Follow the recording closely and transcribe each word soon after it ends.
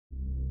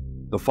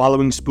The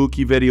following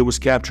spooky video was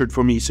captured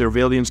from a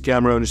surveillance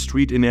camera on a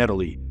street in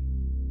Italy.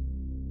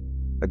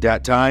 At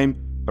that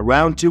time,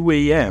 around 2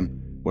 a.m.,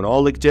 when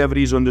all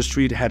activities on the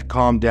street had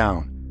calmed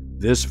down,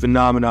 this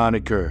phenomenon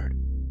occurred.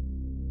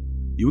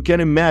 You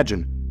can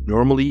imagine,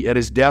 normally it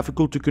is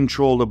difficult to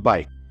control a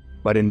bike,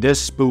 but in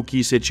this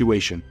spooky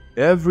situation,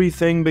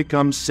 everything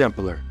becomes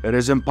simpler. It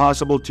is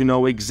impossible to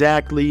know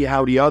exactly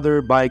how the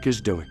other bike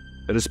is doing.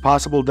 It is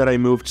possible that I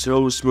moved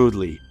so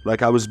smoothly,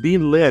 like I was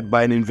being led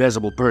by an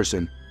invisible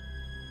person.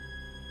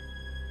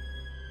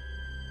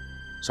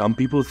 Some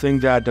people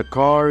think that the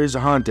car is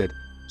haunted,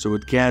 so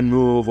it can't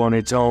move on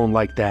its own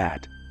like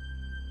that.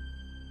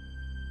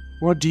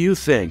 What do you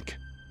think?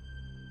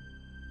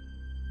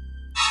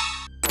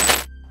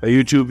 A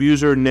YouTube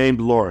user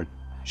named Lauren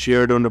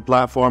shared on the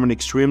platform an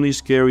extremely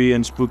scary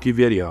and spooky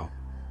video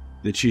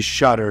that she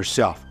shot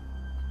herself.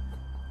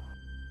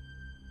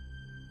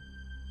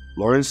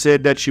 Lauren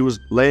said that she was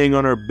laying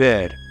on her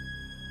bed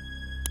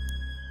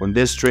when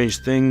this strange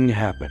thing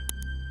happened.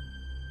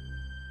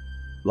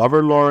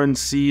 Lover Lauren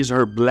sees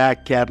her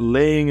black cat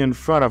laying in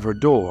front of her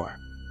door.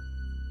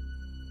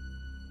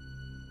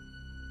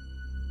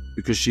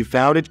 Because she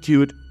found it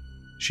cute,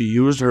 she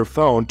used her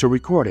phone to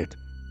record it.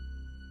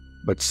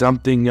 But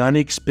something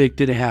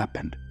unexpected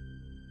happened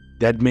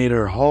that made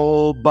her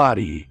whole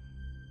body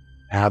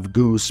have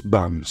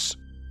goosebumps.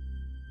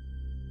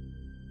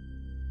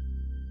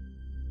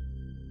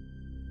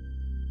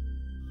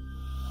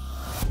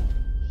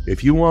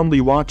 If you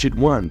only watch it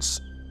once,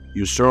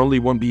 you certainly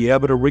won't be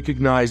able to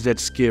recognize that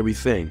scary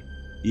thing.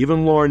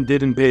 Even Lauren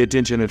didn't pay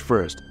attention at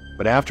first,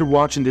 but after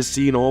watching this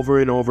scene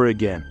over and over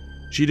again,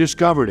 she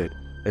discovered it.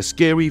 A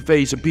scary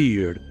face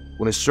appeared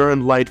when a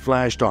certain light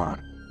flashed on.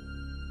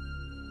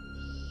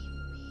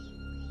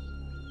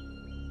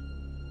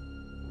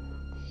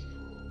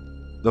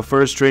 The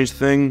first strange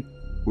thing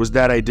was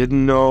that I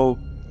didn't know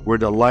where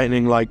the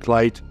lightning-like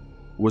light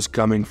was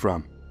coming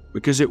from,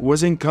 because it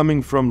wasn't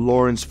coming from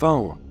Lauren's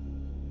phone.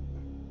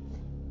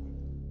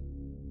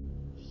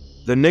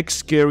 The next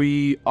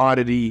scary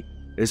oddity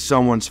is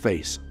someone's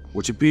face,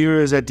 which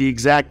appears at the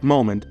exact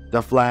moment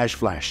the flash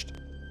flashed.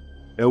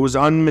 It was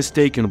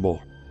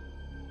unmistakable.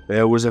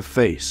 There was a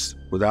face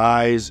with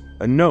eyes,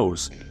 a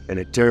nose, and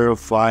a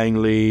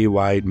terrifyingly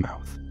wide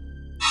mouth.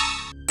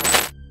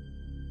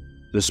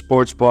 The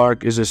sports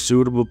park is a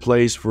suitable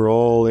place for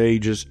all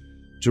ages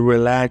to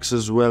relax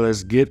as well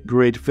as get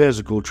great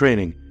physical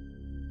training.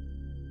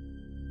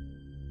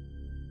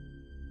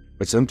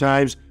 But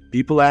sometimes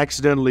people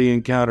accidentally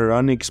encounter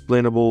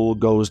unexplainable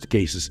ghost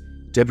cases.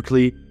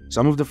 Typically,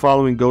 some of the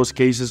following ghost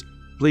cases,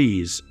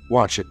 please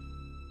watch it.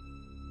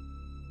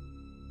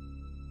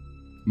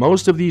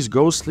 Most of these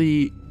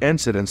ghostly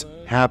incidents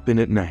happen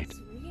at night.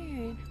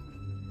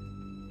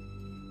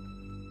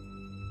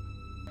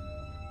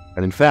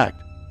 And in fact,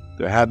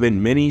 there have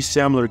been many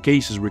similar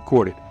cases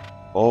recorded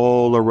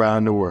all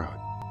around the world.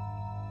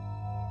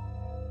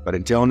 But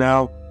until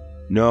now,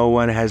 no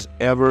one has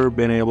ever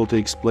been able to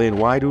explain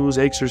why those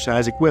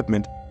exercise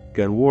equipment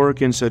can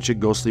work in such a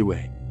ghostly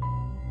way.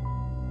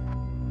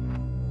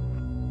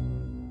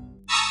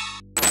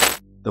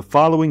 The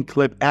following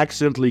clip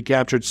accidentally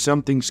captured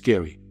something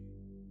scary.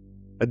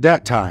 At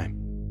that time,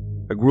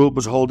 a group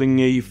was holding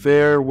a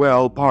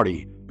farewell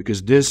party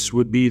because this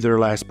would be their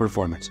last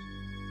performance.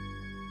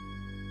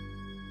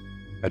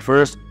 At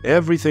first,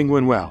 everything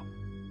went well,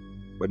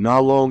 but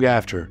not long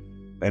after,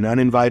 an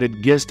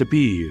uninvited guest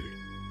appeared.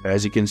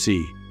 As you can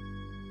see,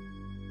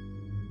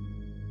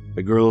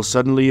 a girl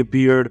suddenly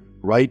appeared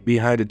right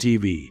behind the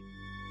TV.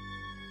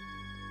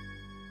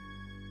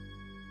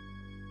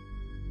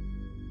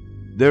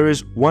 There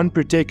is one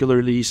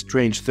particularly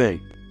strange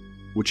thing,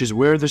 which is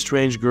where the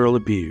strange girl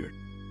appeared.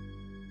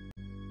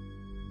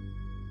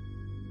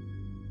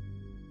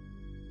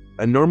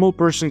 A normal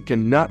person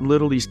cannot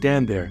literally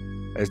stand there,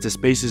 as the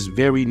space is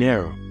very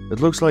narrow.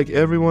 It looks like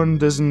everyone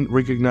doesn't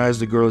recognize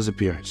the girl's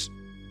appearance.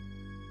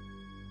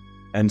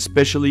 And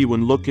especially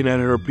when looking at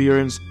her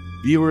appearance,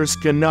 viewers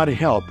cannot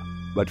help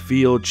but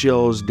feel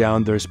chills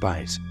down their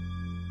spines.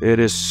 It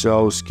is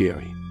so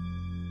scary.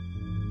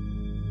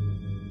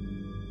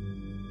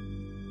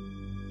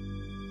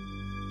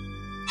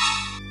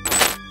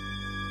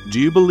 Do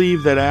you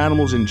believe that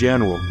animals in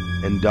general,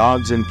 and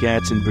dogs and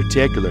cats in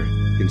particular,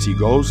 can see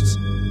ghosts?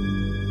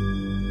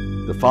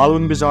 The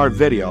following bizarre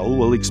video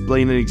will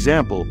explain an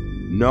example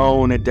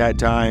known at that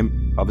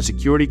time of a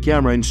security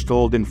camera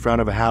installed in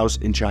front of a house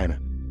in China.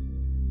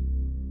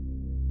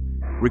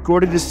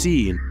 Recorded a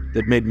scene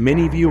that made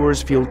many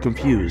viewers feel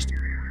confused.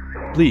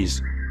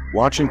 Please,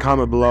 watch and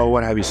comment below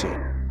what have you seen.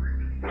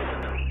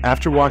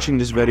 After watching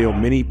this video,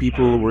 many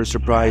people were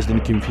surprised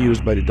and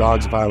confused by the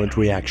dog's violent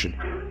reaction.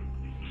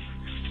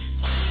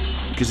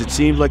 Because it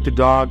seemed like the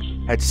dog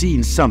had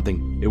seen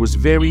something. It was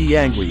very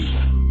angry.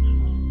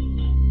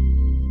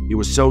 He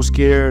was so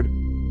scared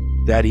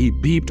that he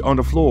peeped on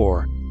the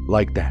floor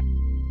like that.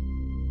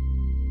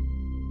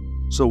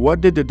 So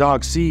what did the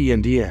dog see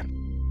in the end?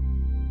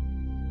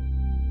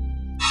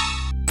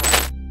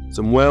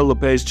 Samuel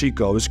Lopez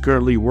Chico is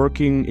currently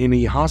working in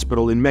a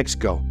hospital in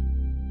Mexico.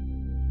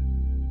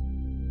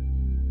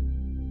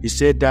 He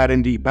said that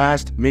in the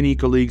past, many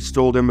colleagues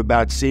told him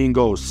about seeing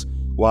ghosts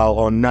while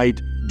on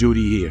night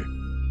duty here.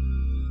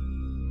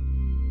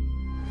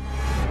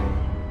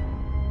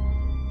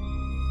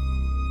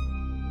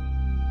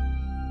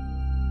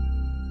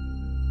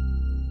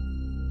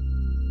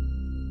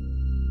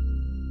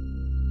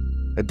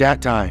 At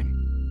that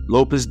time,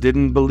 Lopez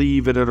didn't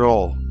believe it at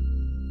all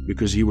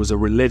because he was a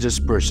religious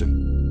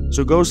person,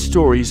 so ghost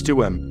stories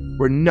to him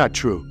were not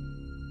true.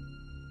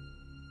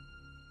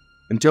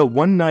 Until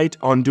one night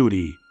on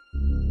duty,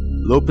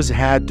 Lopez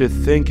had to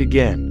think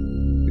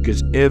again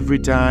because every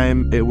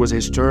time it was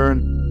his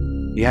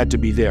turn, he had to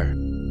be there.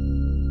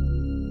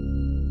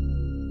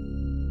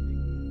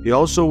 He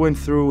also went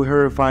through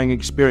horrifying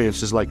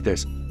experiences like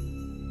this.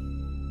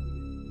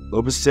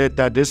 Lopez said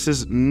that this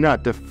is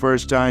not the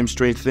first time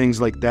strange things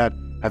like that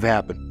have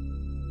happened.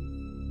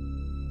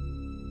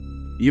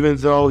 Even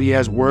though he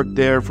has worked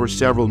there for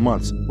several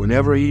months,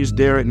 whenever he's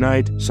there at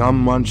night, some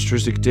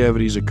monstrous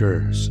activities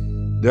occurs.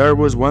 There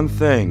was one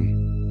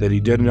thing that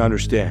he didn't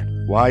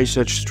understand, why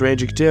such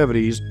strange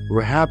activities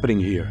were happening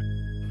here.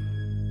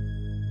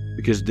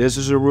 Because this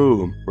is a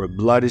room where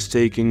blood is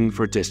taken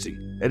for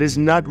testing. It is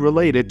not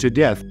related to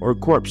death or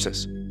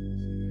corpses.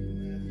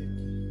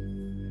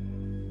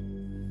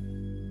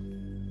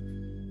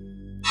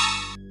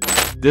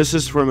 This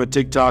is from a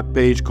TikTok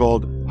page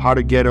called How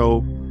to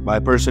Ghetto by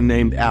a person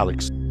named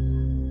Alex.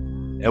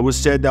 It was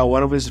said that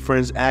one of his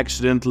friends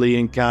accidentally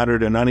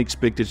encountered an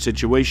unexpected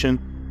situation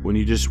when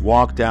he just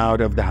walked out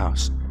of the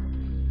house.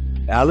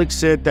 Alex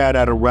said that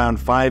at around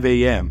 5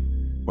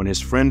 a.m., when his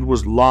friend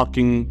was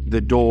locking the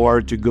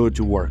door to go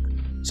to work,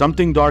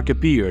 something dark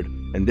appeared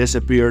and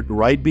disappeared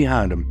right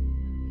behind him.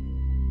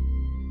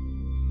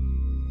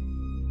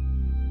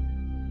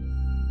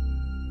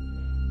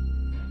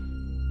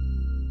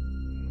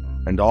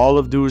 And all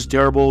of those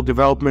terrible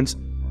developments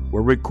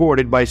were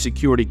recorded by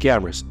security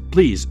cameras.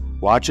 Please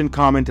watch and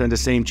comment on the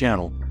same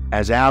channel.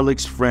 As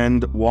Alex's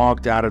friend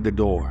walked out of the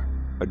door,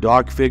 a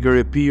dark figure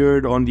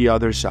appeared on the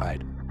other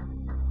side.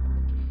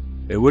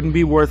 It wouldn't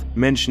be worth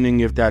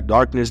mentioning if that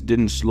darkness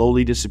didn't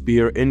slowly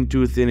disappear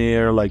into thin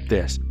air like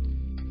this.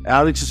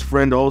 Alex's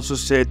friend also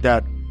said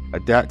that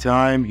at that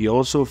time he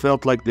also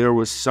felt like there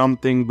was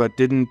something but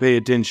didn't pay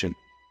attention.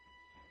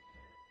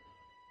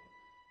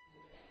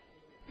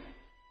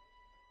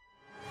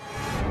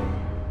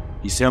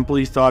 He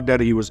simply thought that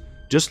he was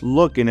just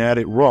looking at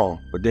it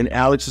wrong, but then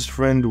Alex's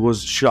friend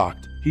was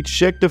shocked. He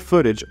checked the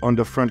footage on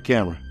the front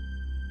camera.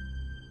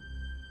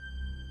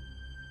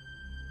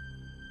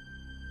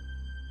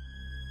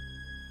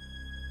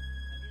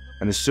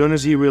 And as soon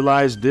as he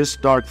realized this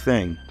dark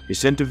thing, he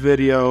sent a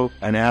video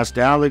and asked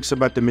Alex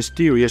about the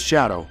mysterious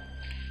shadow.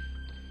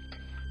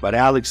 But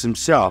Alex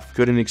himself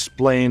couldn't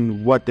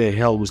explain what the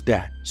hell was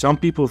that. Some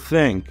people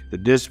think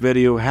that this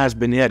video has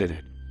been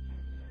edited.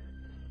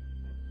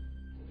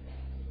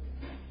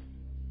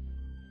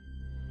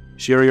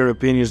 Share your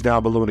opinions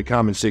down below in the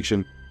comment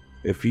section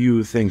if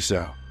you think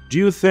so. Do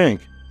you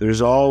think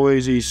there's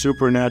always a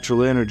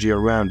supernatural energy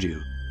around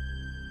you?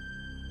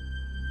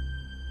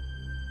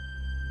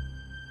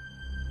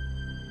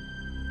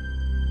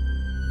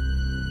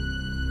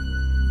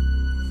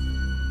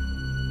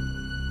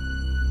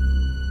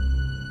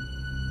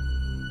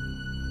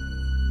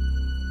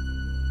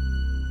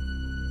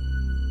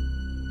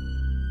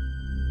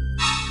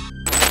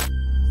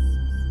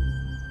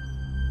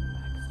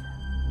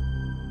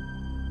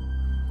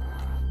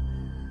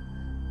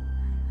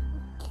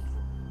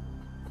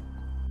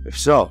 If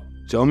so,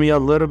 tell me a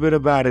little bit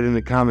about it in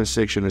the comment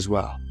section as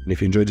well. And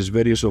if you enjoyed this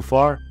video so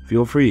far,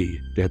 feel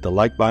free to hit the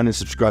like button and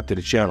subscribe to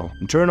the channel.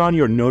 And turn on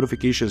your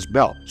notifications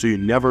bell so you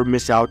never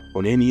miss out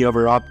on any of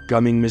our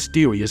upcoming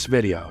mysterious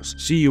videos.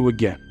 See you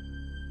again.